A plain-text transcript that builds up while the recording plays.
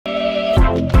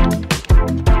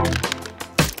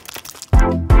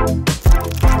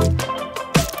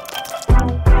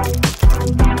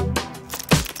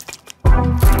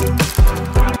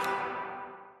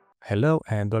Hello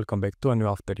and welcome back to a new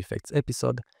After Effects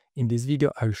episode. In this video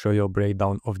I will show you a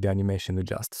breakdown of the animation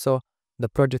adjust. So the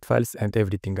project files and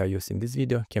everything I use in this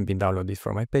video can be downloaded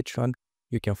from my Patreon.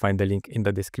 You can find the link in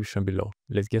the description below.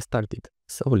 Let's get started.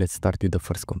 So let's start with the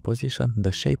first composition,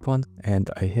 the shape one,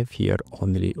 and I have here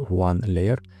only one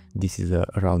layer. This is a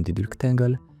rounded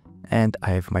rectangle and I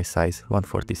have my size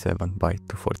 147 by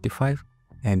 245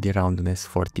 and the roundness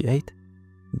 48.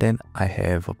 Then I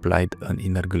have applied an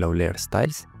inner glow layer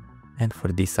styles, and for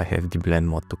this I have the blend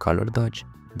mode to color dodge,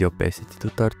 the opacity to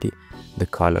 30, the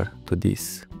color to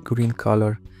this green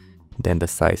color, then the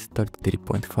size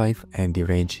 33.5 and the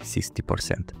range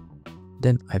 60%.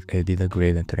 Then I've added a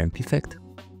gradient ramp effect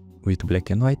with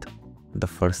black and white. The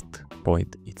first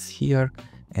point it's here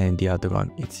and the other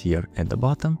one it's here at the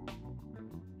bottom.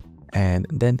 And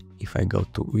then if I go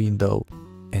to window,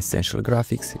 essential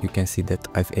graphics, you can see that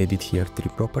I've added here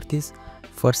three properties.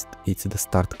 First, it's the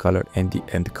start color and the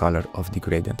end color of the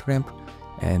gradient ramp,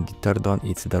 and the third one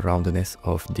is the roundness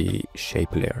of the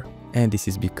shape layer. And this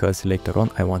is because later on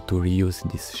I want to reuse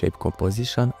this shape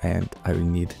composition and I will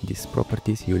need these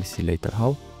properties. You will see later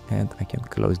how. And I can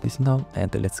close this now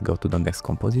and let's go to the next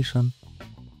composition.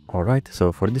 Alright,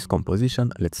 so for this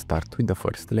composition, let's start with the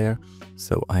first layer.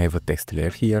 So I have a text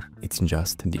layer here, it's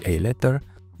just the A letter.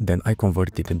 Then I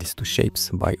converted this to shapes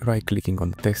by right clicking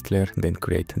on the text layer, then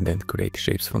create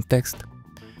shapes from text.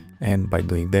 And by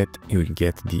doing that, you will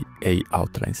get the A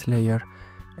outlines layer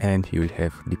and you will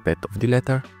have the path of the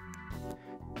letter.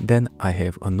 Then I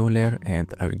have a new layer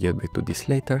and I will get back to this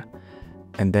later.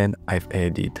 And then I've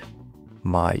added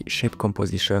my shape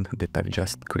composition that I've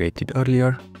just created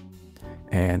earlier.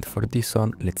 And for this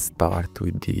one, let's start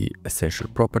with the essential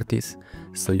properties.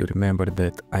 So you remember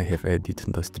that I have added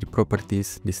those three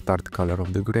properties, the start color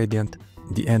of the gradient,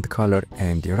 the end color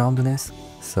and the roundness.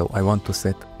 So I want to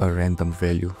set a random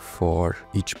value for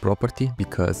each property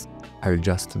because I will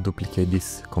just duplicate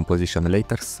this composition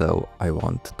later. So I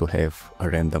want to have a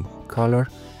random color.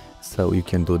 So you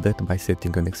can do that by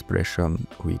setting an expression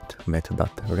with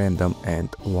method.random and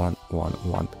 1, 1,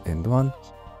 1 and 1.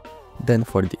 Then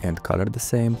for the end color the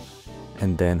same,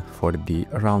 and then for the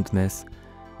roundness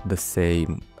the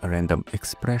same random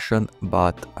expression,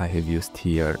 but I have used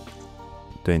here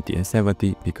 20 and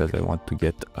 70 because I want to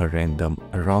get a random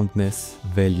roundness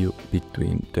value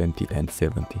between 20 and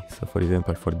 70. So for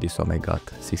example, for this one I got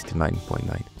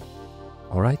 69.9.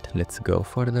 Alright, let's go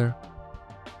further.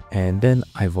 And then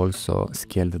I've also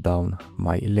scaled down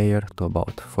my layer to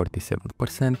about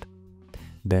 47%.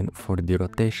 Then for the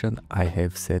rotation I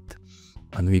have set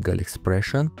a wiggle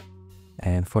expression,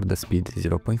 and for the speed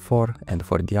 0.4, and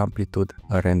for the amplitude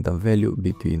a random value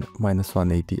between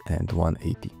 -180 and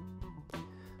 180.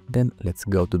 Then let's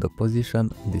go to the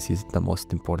position. This is the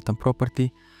most important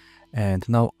property, and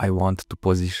now I want to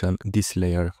position this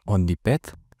layer on the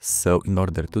path. So in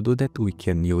order to do that we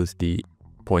can use the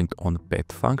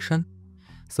pointOnPath function.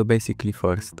 So basically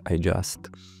first I just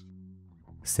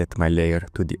set my layer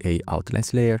to the A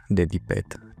outlines layer, then the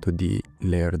path to the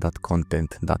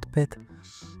layer.content.path.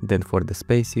 Then for the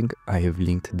spacing, I have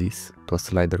linked this to a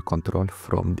slider control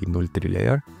from the null tree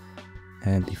layer.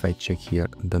 And if I check here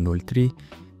the null tree,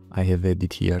 I have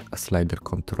added here a slider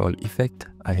control effect.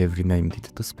 I have renamed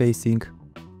it to spacing,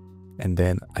 and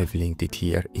then I've linked it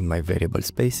here in my variable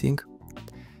spacing.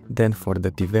 Then for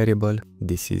the t variable,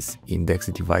 this is index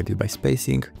divided by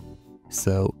spacing.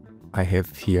 So I have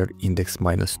here index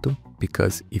 -2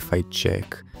 because if I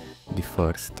check the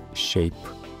first shape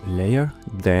layer,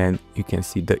 then you can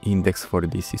see the index for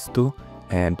this is 2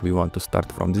 and we want to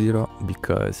start from 0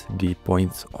 because the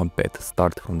points on path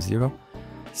start from 0.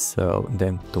 So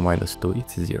then to -2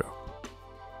 it's 0.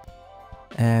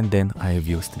 And then I have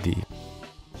used the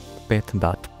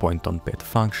path.pointOnPath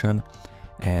function,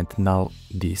 and now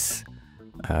this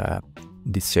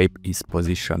shape is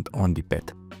positioned on the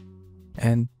path.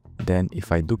 And then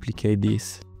if I duplicate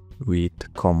this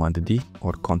with Command D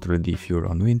or Ctrl D if you're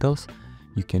on Windows,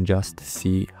 you can just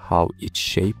see how each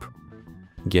shape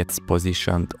gets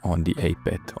positioned on the A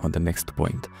path on the next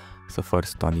point. So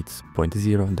first one it's point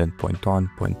 0, then point 1,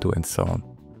 point 2 and so on.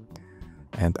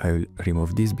 And I will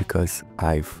remove this because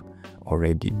I've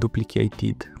already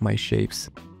duplicated my shapes.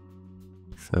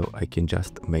 So I can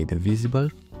just make them visible.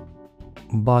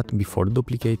 But before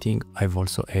duplicating, I've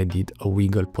also added a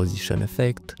wiggle position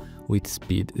effect with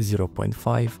speed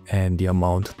 0.5 and the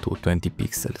amount to 20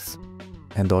 pixels.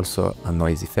 And also a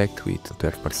noise effect with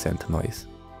 12% noise.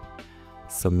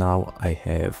 So now I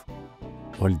have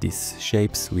all these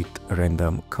shapes with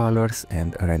random colors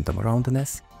and random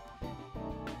roundness.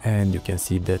 And you can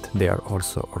see that they are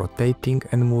also rotating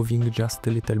and moving just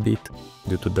a little bit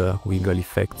due to the wiggle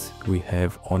effects we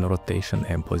have on rotation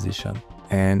and position.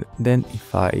 And then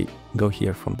if I go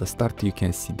here from the start, you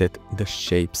can see that the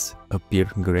shapes appear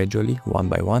gradually one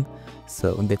by one.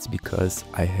 So that's because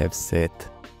I have set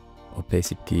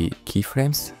opacity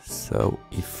keyframes. So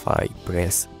if I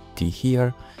press T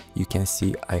here, you can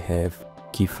see I have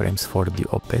keyframes for the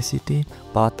opacity,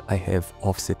 but I have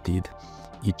offsetted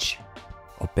each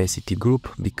opacity group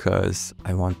because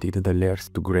I wanted the layers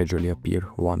to gradually appear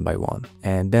one by one.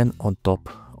 And then on top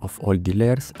of all the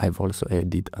layers, I've also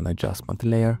added an adjustment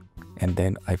layer, and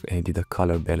then I've added a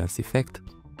color balance effect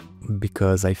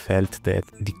because I felt that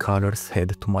the colors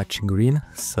had too much green.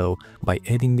 So by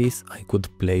adding this, I could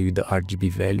play with the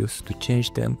RGB values to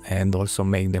change them and also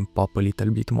make them pop a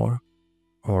little bit more.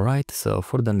 Alright, so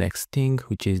for the next thing,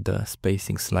 which is the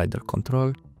spacing slider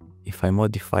control, if I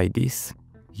modify this,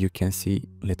 you can see,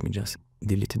 let me just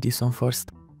delete this one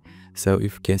first. So you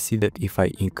can see that if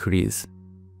I increase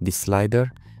the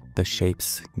slider, the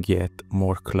shapes get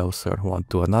more closer one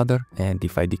to another, and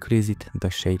if I decrease it, the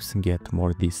shapes get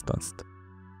more distanced.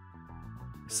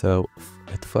 So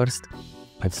at first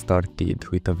I've started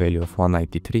with a value of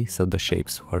 193, so the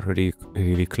shapes were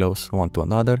really close one to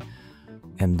another,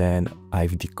 and then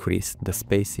I've decreased the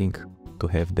spacing to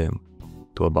have them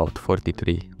to about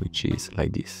 43, which is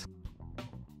like this.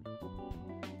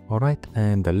 Alright,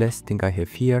 and the last thing I have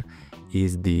here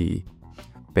is the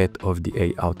path of the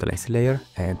A outlines layer,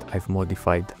 and I've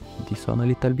modified this one a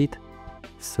little bit.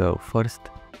 So first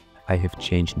I have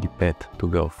changed the path to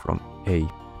go from A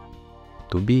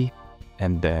to B,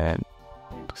 and then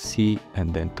to C,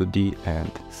 and then to D,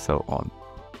 and so on.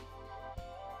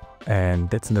 And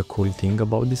that's the cool thing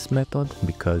about this method,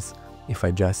 because if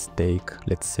I just take,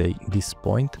 let's say, this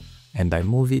point and I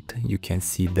move it, you can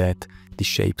see that the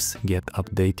shapes get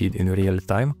updated in real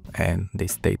time and they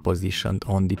stay positioned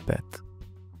on the path.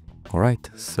 Alright,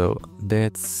 so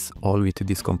that's all with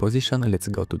this composition. Let's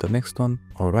go to the next one.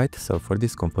 Alright, so for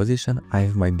this composition, I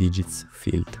have my digits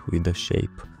filled with the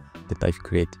shape that I've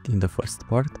created in the first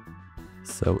part.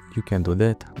 So you can do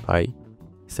that by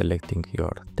selecting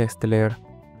your text layer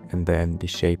and then the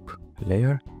shape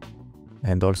layer.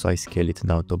 And also I scale it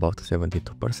down to about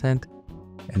 72%.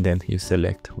 And then you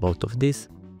select both of these,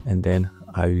 and then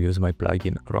I will use my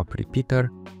plugin Crop Repeater.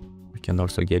 You can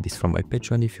also get this from my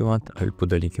Patreon if you want. I will put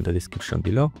the link in the description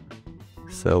below.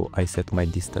 So I set my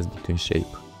distance between shape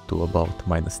to about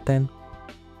 -10,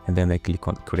 and then I click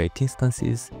on create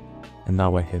instances, and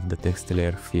now I have the text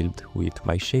layer filled with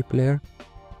my shape layer.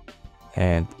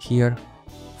 And here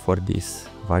for this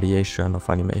variation of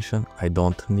animation, I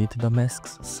don't need the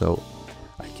masks, so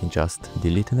I can just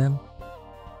delete them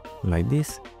like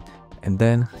this. And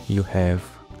then you have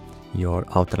your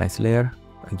outlines layer.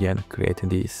 Again, create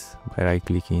this by right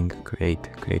clicking,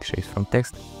 create shapes from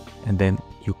text, and then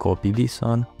you copy this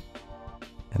one,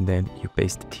 and then you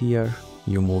paste it here,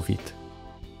 you move it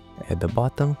at the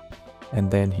bottom, and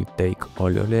then you take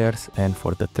all your layers, and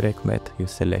for the track matte you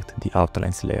select the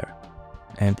outlines layer,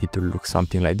 and it will look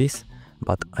something like this.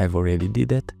 But I've already did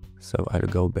that, so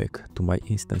I'll go back to my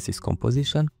instances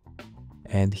composition,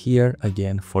 and here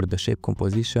again for the shape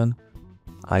composition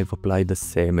I've applied the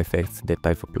same effects that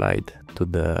I've applied to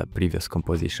the previous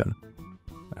composition.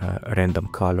 Random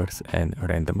colors and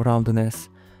random roundness,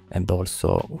 and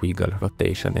also wiggle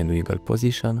rotation and wiggle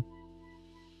position,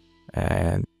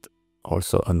 and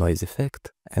also a noise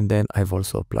effect. And then I've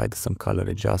also applied some color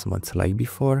adjustments like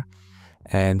before.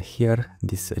 And here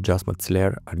these adjustments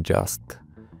layer are just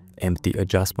empty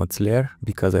adjustments layer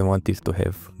because I want it to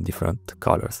have different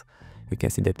colors. You can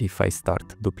see that if I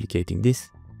start duplicating this,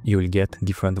 you will get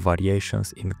different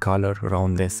variations in color,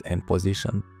 roundness and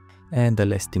position. And the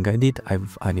last thing I did,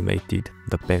 I've animated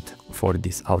the path for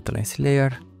this outlines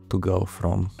layer to go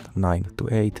from 9 to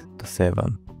 8 to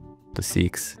 7 to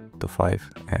 6 to 5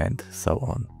 and so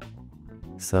on.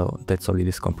 So that's all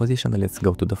this composition. Let's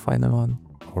go to the final one.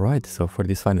 Alright, so for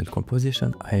this final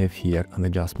composition, I have here an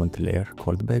adjustment layer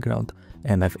called background,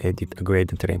 and I've added a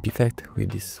gradient ramp effect with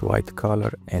this white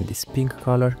color and this pink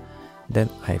color. Then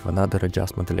I have another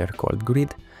adjustment layer called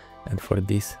grid, and for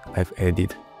this I've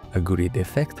added a grid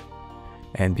effect,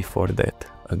 and before that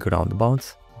a ground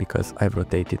bounce, because I've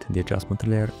rotated the adjustment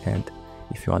layer, and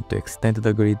if you want to extend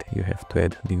the grid you have to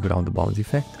add the ground bounce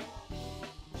effect.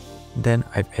 Then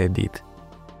I've added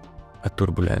a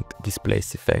turbulent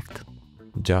displace effect,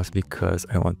 just because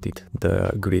I wanted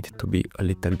the grid to be a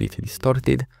little bit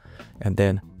distorted, and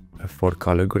then for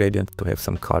color gradient to have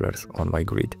some colors on my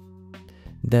grid.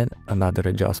 Then another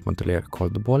adjustment layer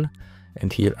called ball,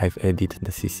 And here I've added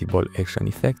the CC ball action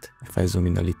effect. If I zoom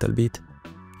in a little bit,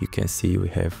 you can see we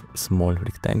have small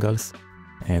rectangles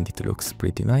and it looks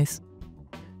pretty nice.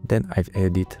 Then I've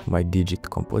added my digit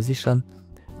composition.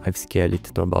 I've scaled it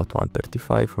to about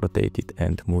 135, rotate it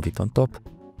and move it on top,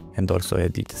 and also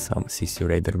added some CC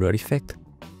radar blur effect.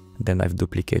 Then I've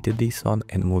duplicated this one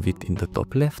and move it in the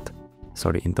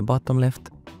in the bottom left.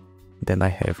 Then I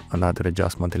have another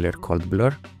adjustment layer called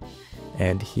blur,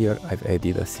 and here I've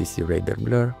added a CC radar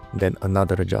blur, then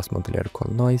another adjustment layer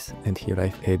called noise, and here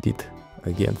I've added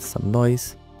again some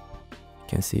noise. You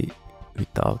can see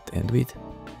without and with.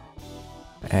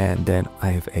 And then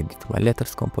I've added my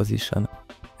letters composition,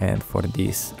 and for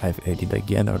this I've added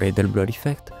again a radar blur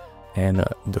effect and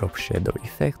a drop shadow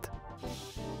effect.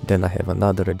 Then I have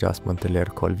another adjustment layer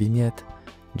called vignette,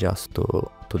 just to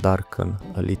darken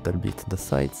a little bit the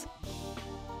sides.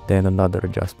 Then another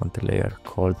adjustment layer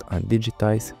called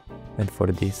undigitize, and for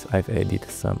this I've added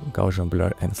some Gaussian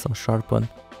blur and some sharpen.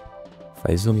 If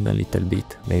I zoom in a little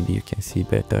bit, maybe you can see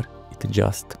better, it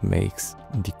just makes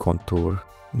the contour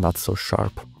not so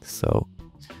sharp, so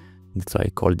that's why I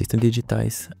called it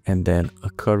digitize. And then a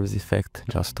curves effect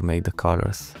just to make the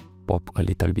colors pop a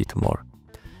little bit more.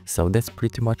 So that's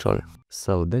pretty much all.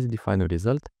 So that's the final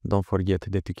result. Don't forget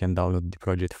that you can download the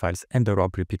project files and the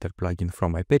Rob Repeater plugin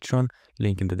from my Patreon,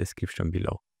 link in the description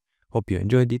below. Hope you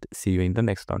enjoyed it, see you in the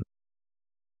next one.